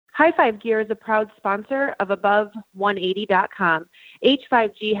High Five Gear is a proud sponsor of Above180.com.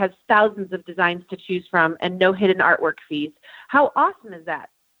 H5G has thousands of designs to choose from and no hidden artwork fees. How awesome is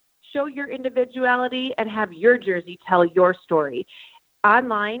that? Show your individuality and have your jersey tell your story.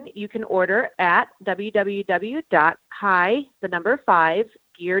 Online, you can order at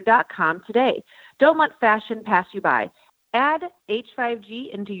www.high5gear.com today. Don't let fashion pass you by. Add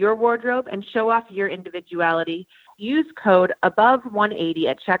H5G into your wardrobe and show off your individuality. Use code ABOVE180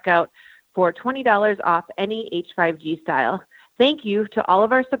 at checkout for $20 off any H5G style. Thank you to all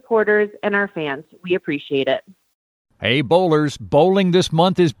of our supporters and our fans. We appreciate it. Hey bowlers, Bowling This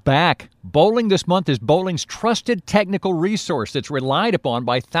Month is back. Bowling This Month is bowling's trusted technical resource that's relied upon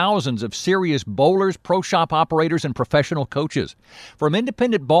by thousands of serious bowlers, pro shop operators, and professional coaches. From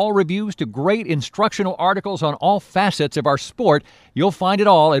independent ball reviews to great instructional articles on all facets of our sport, you'll find it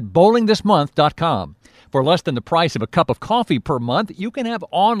all at bowlingthismonth.com. For less than the price of a cup of coffee per month, you can have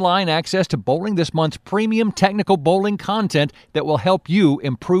online access to Bowling This Month's premium technical bowling content that will help you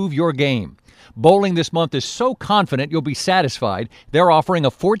improve your game. Bowling This Month is so confident you'll be satisfied, they're offering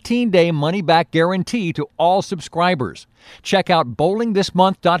a 14-day money-back guarantee to all subscribers. Check out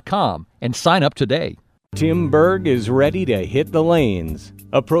bowlingthismonth.com and sign up today. Tim Berg is ready to hit the lanes,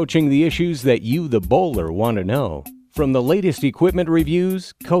 approaching the issues that you, the bowler, want to know. From the latest equipment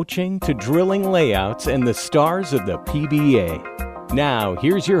reviews, coaching, to drilling layouts, and the stars of the PBA. Now,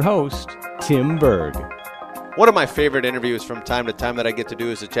 here's your host, Tim Berg. One of my favorite interviews from time to time that I get to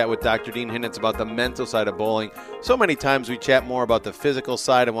do is to chat with Dr. Dean Hinitz about the mental side of bowling. So many times we chat more about the physical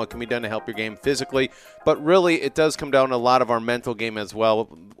side and what can be done to help your game physically, but really it does come down to a lot of our mental game as well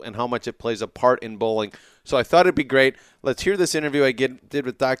and how much it plays a part in bowling. So I thought it'd be great. Let's hear this interview I did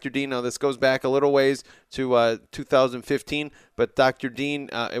with Dr. Dean. Now, this goes back a little ways to 2015, but Dr. Dean,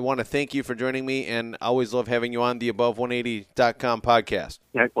 I want to thank you for joining me, and I always love having you on the Above180.com podcast.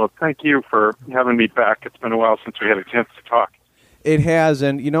 Yeah, well, thank you for having me back. It's been a while since we had a chance to talk. It has,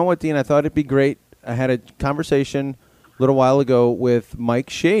 and you know what, Dean? I thought it'd be great. I had a conversation a little while ago with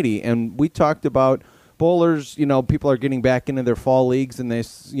Mike Shady, and we talked about bowlers. You know, people are getting back into their fall leagues, and they,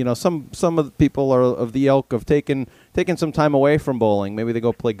 you know, some of the people are of the ilk of taking some time away from bowling. Maybe they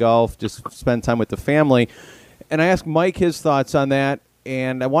go play golf, just spend time with the family. And I asked Mike his thoughts on that,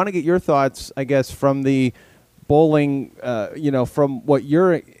 and I want to get your thoughts, I guess, from the bowling, from what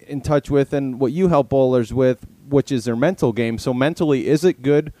you're in touch with and what you help bowlers with, which is their mental game. So mentally, is it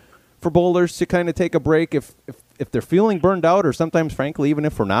good for bowlers to kind of take a break if they're feeling burned out, or sometimes, frankly, even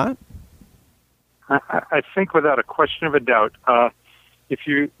if we're not? I think without a question of a doubt, if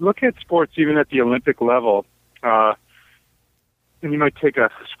you look at sports even at the Olympic level, and you might take a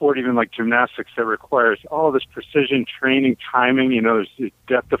sport even like gymnastics that requires all this precision training, timing, there's these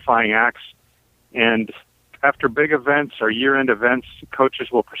death-defying acts. And after big events or year-end events,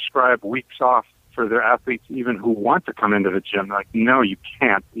 coaches will prescribe weeks off for their athletes even who want to come into the gym. They're like, no, you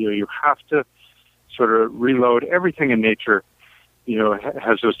can't. You have to sort of reload. Everything in nature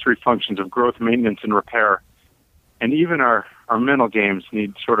has those three functions of growth, maintenance, and repair. And even our mental games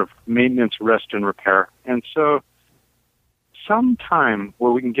need sort of maintenance, rest, and repair. And so some time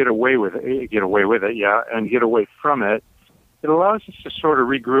where we can get away with it, and get away from it, it allows us to sort of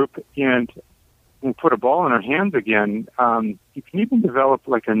regroup and put a ball in our hands again. You can even develop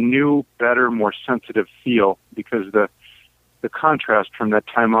like a new, better, more sensitive feel because the contrast from that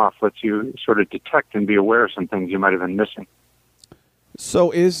time off lets you sort of detect and be aware of some things you might have been missing.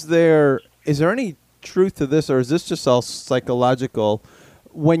 So is there any truth to this, or is this just all psychological?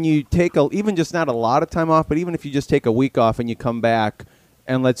 When you take even just not a lot of time off, but even if you just take a week off and you come back,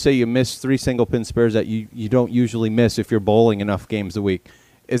 and let's say you miss 3 single pin spares that you don't usually miss if you're bowling enough games a week,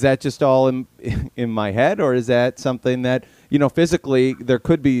 is that just all in my head, or is that something that, physically there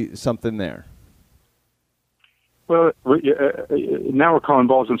could be something there? Well, now we're calling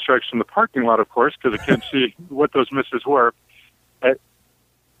balls and strikes from the parking lot, of course, because I can't see what those misses were.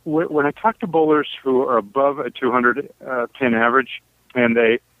 When I talk to bowlers who are above a 200 pin average and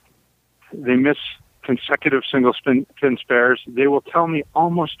they miss consecutive single pin spares, they will tell me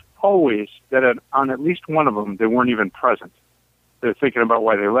almost always that on at least one of them they weren't even present. They're thinking about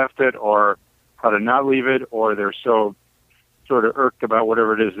why they left it or how to not leave it, or they're so sort of irked about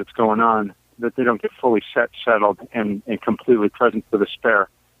whatever it is that's going on that they don't get fully settled and completely present for the spare.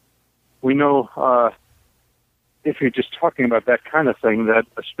 We know if you're just talking about that kind of thing, that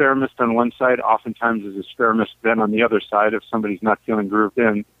a spare missed on one side oftentimes is a spare missed then on the other side if somebody's not feeling grooved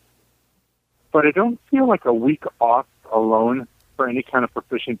in. But I don't feel like a week off alone for any kind of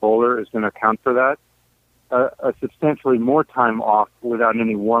proficient bowler is going to account for that. A substantially more time off without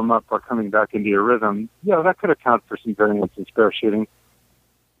any warm-up or coming back into your rhythm, that could account for some variance in spare shooting.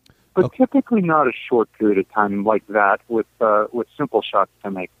 but typically not a short period of time like that with simple shots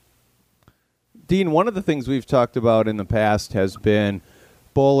to make. Dean, one of the things we've talked about in the past has been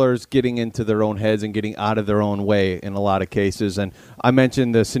bowlers getting into their own heads and getting out of their own way in a lot of cases. And I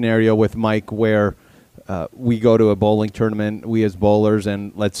mentioned the scenario with Mike where we go to a bowling tournament, we as bowlers,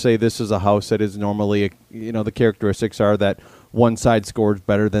 and let's say this is a house that is normally, the characteristics are that one side scores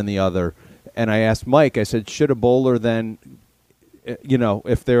better than the other. And I asked Mike, I said, should a bowler then,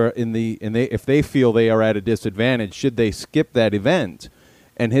 if they're if they feel they are at a disadvantage, should they skip that event?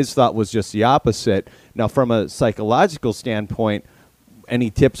 And his thought was just the opposite. Now, from a psychological standpoint, any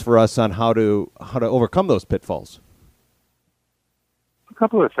tips for us on how to overcome those pitfalls? A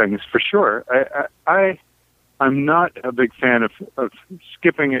couple of things, for sure. I'm not a big fan of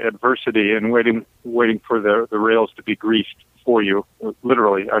skipping adversity and waiting for the rails to be greased for you,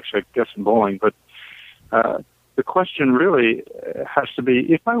 literally, actually, I guess in bowling. But the question really has to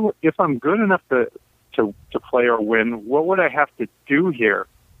be, if I'm good enough to play or win, what would I have to do here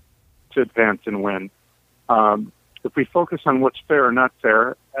to advance and win? If we focus on what's fair or not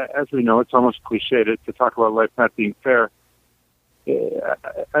fair, as we know, it's almost cliche to talk about life not being fair.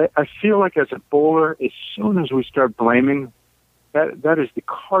 I feel like as a bowler, as soon as we start blaming, that is the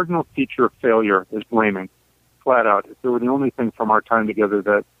cardinal feature of failure, is blaming, flat out. If there were the only thing from our time together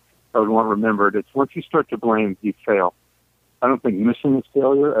that I would want remembered, it's once you start to blame, you fail. I don't think missing is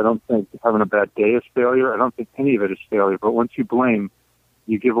failure. I don't think having a bad day is failure. I don't think any of it is failure. But once you blame,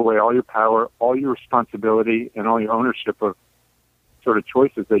 you give away all your power, all your responsibility, and all your ownership of sort of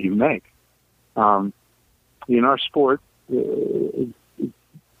choices that you make. In our sport,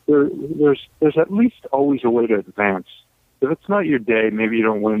 there's at least always a way to advance. If it's not your day, maybe you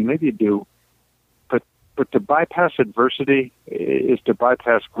don't win, maybe you do. But to bypass adversity is to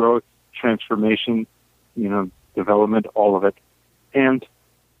bypass growth, transformation, development, all of it. And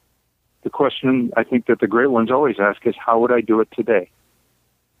the question I think that the great ones always ask is, how would I do it today?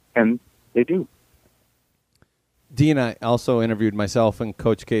 And they do. Dean, I also interviewed myself and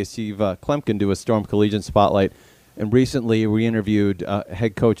Coach K. Steve Klemkin do a Storm Collegiate Spotlight. And recently we interviewed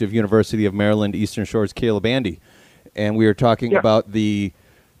head coach of University of Maryland Eastern Shores, Caleb Andy. And we were talking about the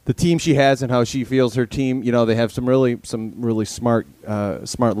team she has and how she feels her team. They have some really smart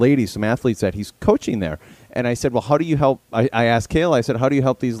ladies, some athletes that he's coaching there. And I said, well, how do you help? I asked Kayla, I said, how do you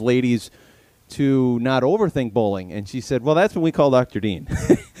help these ladies to not overthink bowling? And she said, well, that's when we call Dr. Dean.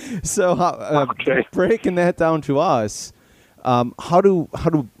 So breaking that down to us, how do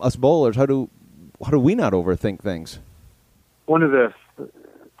us bowlers, how do we not overthink things? One of the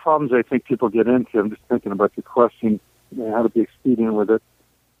problems I think people get into, I'm just thinking about your question, how to be expedient with it.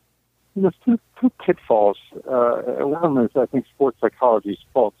 There's two pitfalls. One of them is, I think, sports psychology's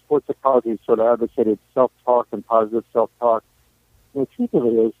fault. Sports psychology sort of advocated self-talk and positive self-talk. And the truth of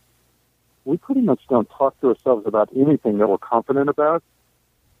it is, we pretty much don't talk to ourselves about anything that we're confident about.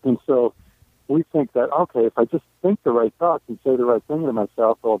 And so we think that, okay, if I just think the right thoughts and say the right thing to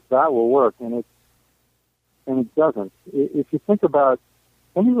myself, well, that will work. And it doesn't. If you think about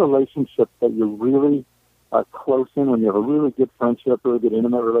any relationship that you're really close in, when you have a really good friendship, really good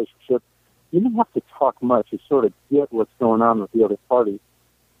intimate relationship, you don't have to talk much. You sort of get what's going on with the other party.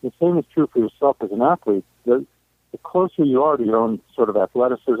 The same is true for yourself as an athlete. The closer you are to your own sort of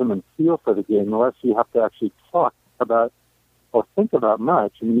athleticism and feel for the game, the less you have to actually talk about or think about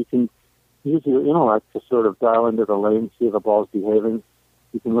much. I mean, you can use your intellect to sort of dial into the lane, see how the ball's behaving.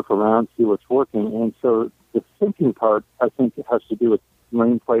 You can look around, see what's working. And so the thinking part, I think, has to do with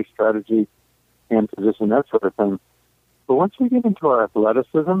lane play strategy and position, that sort of thing. But once we get into our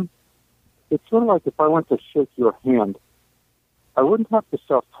athleticism, it's sort of like if I went to shake your hand, I wouldn't have to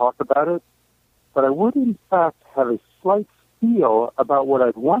self-talk about it, but I would, in fact, have a slight feel about what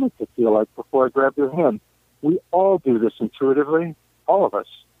I'd want it to feel like before I grab your hand. We all do this intuitively, all of us.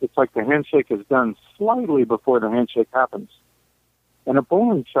 It's like the handshake is done slightly before the handshake happens. And a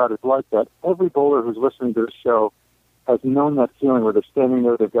bowling shot is like that. Every bowler who's listening to this show has known that feeling where they're standing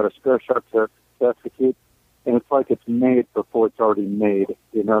there, they've got a spare shot to execute, and it's like it's made before it's already made.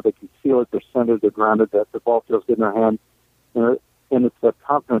 They can feel it, they're centered, they're grounded, that the ball feels good in their hand, and it's that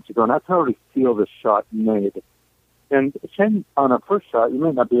confidence you're going, I can already feel this shot made. And on a first shot, you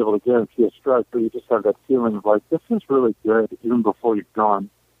may not be able to guarantee a strike, but you just have that feeling of like, this is really good, even before you've gone.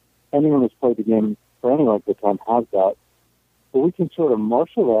 Anyone who's played the game for any length of time has that. But we can sort of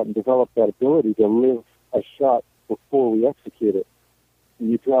marshal that and develop that ability to live a shot before we execute it. And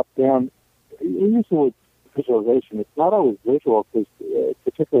you drop down. We use the word visualization. It's not always visual because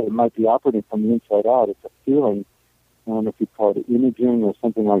particularly it might be operating from the inside out. It's a feeling. I don't know if you call it imaging or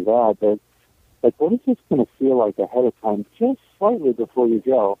something like that. But like, what is this going to feel like ahead of time, just slightly before you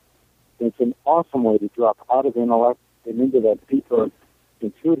go? And it's an awesome way to drop out of intellect and into that deeper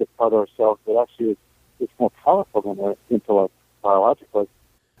intuitive part of ourselves that actually is more powerful than our intellect biologically.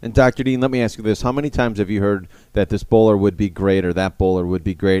 And Dr. Dean, let me ask you this. How many times have you heard that this bowler would be great or that bowler would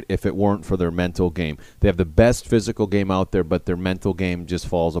be great if it weren't for their mental game? They have the best physical game out there, but their mental game just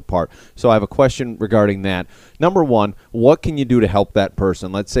falls apart. So I have a question regarding that. Number one, what can you do to help that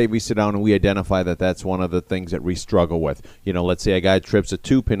person? Let's say we sit down and we identify that that's one of the things that we struggle with. You know, let's say a guy trips a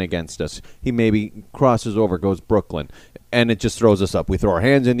 2-pin against us. He maybe crosses over, goes Brooklyn, and it just throws us up. We throw our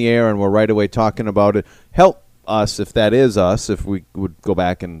hands in the air and we're right away talking about it. Help us, if that is us, if we would go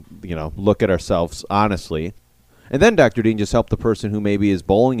back and, you know, look at ourselves honestly. And then, Dr. Dean, just help the person who maybe is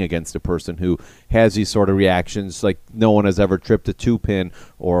bowling against a person who has these sort of reactions, like no one has ever tripped a 2-pin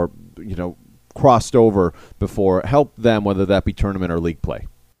or, you know, crossed over before. Help them, whether that be tournament or league play.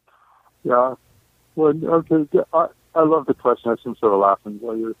 Yeah. Well, okay. I love the question. I seem sort of laughing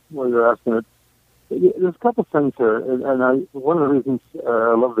while you're asking it. There's a couple things here, and one of the reasons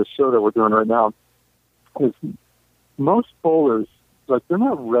I love this show that we're doing right now is most bowlers, like, they're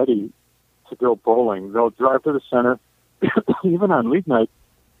not ready to go bowling. They'll drive to the center, even on league night,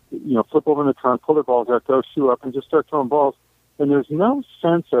 you know, flip over in the trunk, pull their balls out, go shoe up, and just start throwing balls. And there's no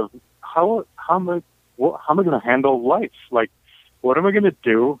sense of how am I going to handle life? Like, what am I going to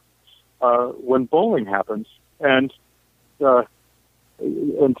do when bowling happens? And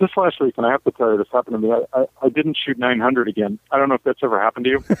just last week, and I have to tell you, this happened to me. I didn't shoot 900 again. I don't know if that's ever happened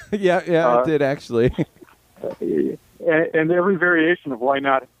to you. Yeah, it did actually. And every variation of why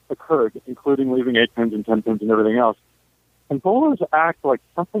not occurred, including leaving 8 pins and 10 pins and everything else. And bowlers act like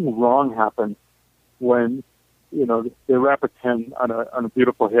something wrong happened when, you know, they wrap a 10 on a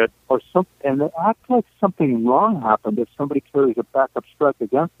beautiful hit, and they act like something wrong happened if somebody carries a backup strike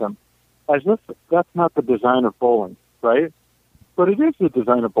against them, as if that's not the design of bowling, right? But it is the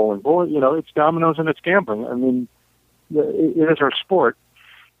design of bowling. Bowling, you know, it's dominoes and it's gambling. I mean, it is our sport.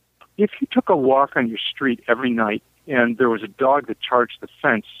 If you took a walk on your street every night and there was a dog that charged the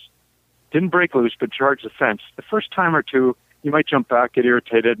fence, didn't break loose, but charged the fence, the first time or two, you might jump back, get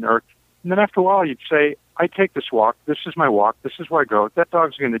irritated and irked. And then after a while, you'd say, I take this walk. This is my walk. This is where I go. That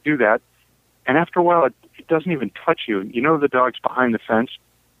dog's going to do that. And after a while, it doesn't even touch you. You know the dog's behind the fence.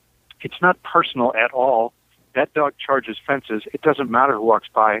 It's not personal at all. That dog charges fences. It doesn't matter who walks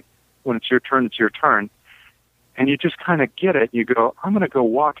by. When it's your turn, it's your turn. And you just kind of get it. You go, I'm going to go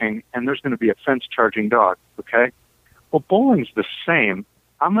walking, and there's going to be a fence-charging dog, okay? Well, bowling's the same.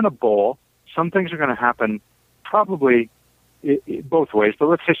 I'm going to bowl. Some things are going to happen probably both ways, but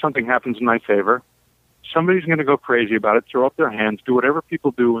let's say something happens in my favor. Somebody's going to go crazy about it, throw up their hands, do whatever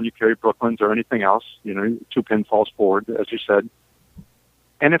people do when you carry Brooklyns or anything else. You know, 2-pin falls forward, as you said.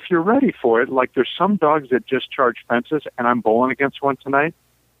 And if you're ready for it, like there's some dogs that just charge fences, and I'm bowling against one tonight,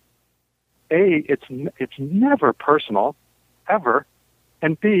 A, it's never personal, ever,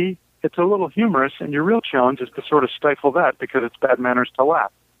 and B, it's a little humorous, and your real challenge is to sort of stifle that because it's bad manners to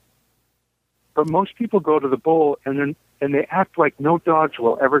laugh. But most people go to the bowl, and they act like no dogs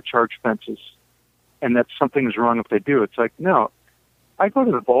will ever charge fences, and that something is wrong if they do. It's like, no, I go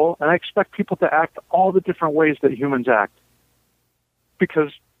to the bowl, and I expect people to act all the different ways that humans act,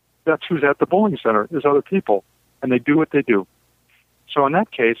 because that's who's at the bowling center is other people, and they do what they do. So in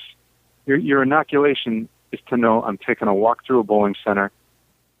that case, your inoculation is to know I'm taking a walk through a bowling center,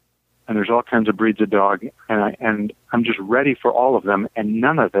 and there's all kinds of breeds of dog, and I'm just ready for all of them, and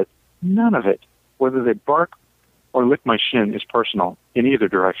none of it, whether they bark or lick my shin, is personal in either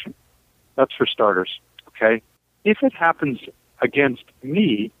direction. That's for starters, okay? If it happens against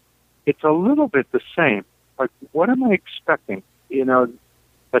me, it's a little bit the same. Like, what am I expecting? You know,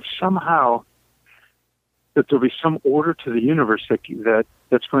 that somehow that there'll be some order to the universe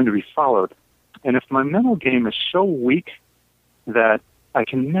that's going to be followed. And if my mental game is so weak that I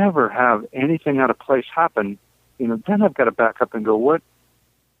can never have anything out of place happen, you know, then I've got to back up and go,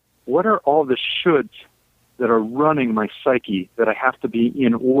 what are all the shoulds that are running my psyche that I have to be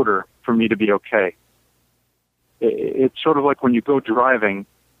in order for me to be okay? It's sort of like when you go driving,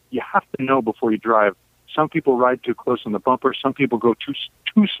 you have to know before you drive. Some people ride too close on the bumper. Some people go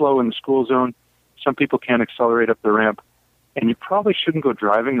too slow in the school zone. Some people can't accelerate up the ramp. And you probably shouldn't go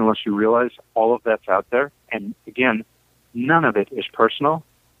driving unless you realize all of that's out there. And again, none of it is personal.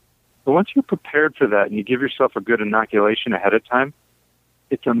 But once you're prepared for that and you give yourself a good inoculation ahead of time,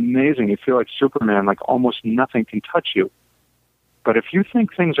 it's amazing. You feel like Superman, like almost nothing can touch you. But if you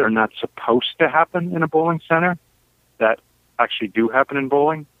think things are not supposed to happen in a bowling center that actually do happen in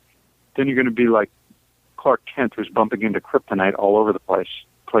bowling, then you're going to be like Clark Kent, who's bumping into kryptonite all over the place,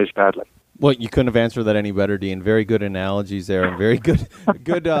 plays badly. Well, you couldn't have answered that any better, Dean. Very good analogies there, and very good.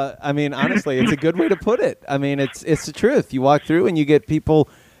 I mean, honestly, it's a good way to put it. I mean, it's the truth. You walk through and you get people,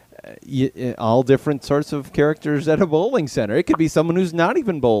 all different sorts of characters at a bowling center. It could be someone who's not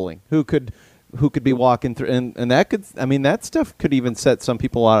even bowling who could be walking through, and that could. I mean, that stuff could even set some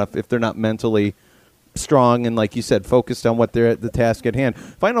people off if they're not mentally strong and, like you said, focused on what they're at the task at hand.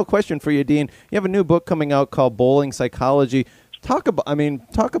 Final question for you, Dean. You have a new book coming out called Bowling Psychology. Talk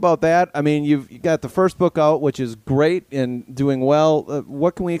about that. I mean, you got the first book out, which is great and doing well.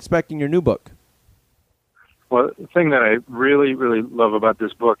 What can we expect in your new book? Well, the thing that I really, really love about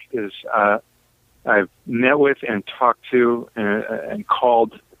this book is I've met with and talked to and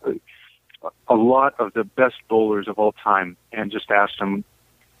called a lot of the best bowlers of all time, and just asked them,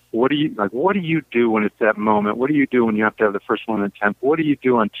 what do you do when it's that moment? What do you do when you have to have the first one attempt? What do you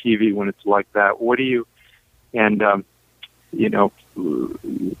do on TV when it's like that?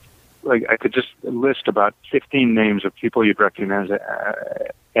 Like I could just list about 15 names of people you'd recognize,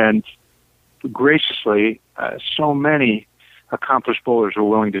 and graciously, so many accomplished bowlers were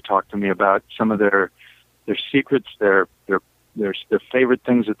willing to talk to me about some of their secrets, their favorite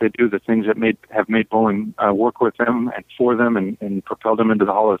things that they do, the things that have made bowling work with them and for them, and propelled them into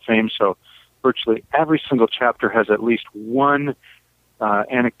the Hall of Fame. So virtually every single chapter has at least one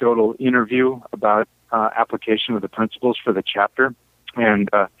anecdotal interview about application of the principles for the chapter, and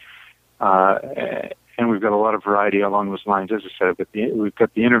we've got a lot of variety along those lines. As I said, we've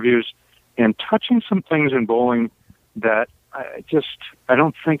got the interviews and touching some things in bowling that I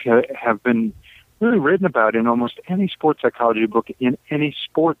don't think have been really written about in almost any sports psychology book in any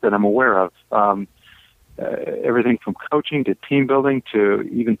sport that I'm aware of. Everything from coaching to team building to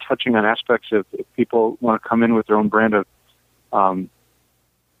even touching on aspects of if people want to come in with their own brand of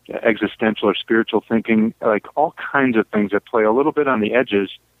existential or spiritual thinking, like all kinds of things that play a little bit on the edges,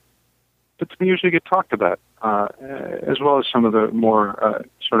 but they usually get talked about, as well as some of the more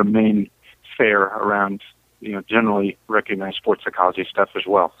sort of main fare around, generally recognized sports psychology stuff as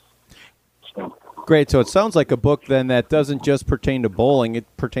well. So. Great. So it sounds like a book then that doesn't just pertain to bowling; it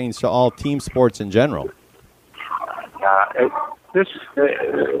pertains to all team sports in general. The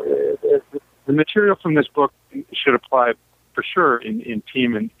material from this book should apply for sure in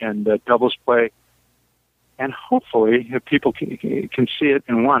team and doubles play, and hopefully, if people can see it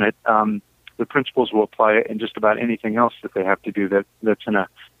and want it, the principles will apply in just about anything else that they have to do that's in a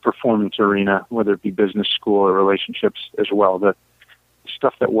performance arena, whether it be business, school, or relationships as well. The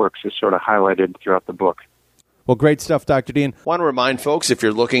stuff that works is sort of highlighted throughout the book. Well, great stuff, Dr. Dean. Want to remind folks, if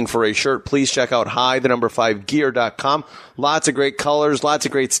you're looking for a shirt, please check out hi5gear.com. Lots of great colors, lots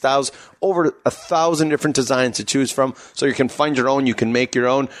of great styles, over 1,000 different designs to choose from, so you can find your own, you can make your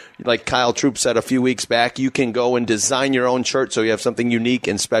own. Like Kyle Troop said a few weeks back, you can go and design your own shirt so you have something unique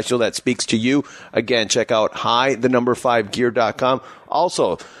and special that speaks to you. Again, check out hi5gear.com.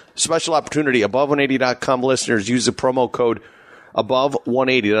 Also, special opportunity, above180.com listeners, use the promo code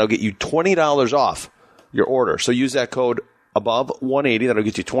above180. That'll get you $20 off your order. So use that code above180. That'll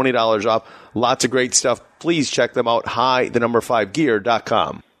get you $20 off. Lots of great stuff. Please check them out.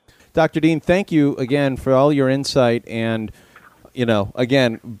 hi5gear.com. Dr. Dean, thank you again for all your insight and,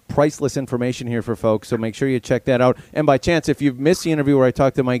 again, priceless information here for folks. So make sure you check that out. And by chance, if you've missed the interview where I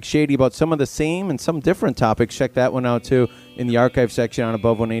talked to Mike Shady about some of the same and some different topics, check that one out too in the archive section on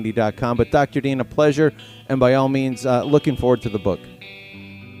above180.com. But Dr. Dean, a pleasure. And by all means, looking forward to the book.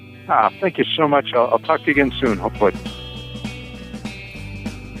 Thank you so much. I'll talk to you again soon, hopefully.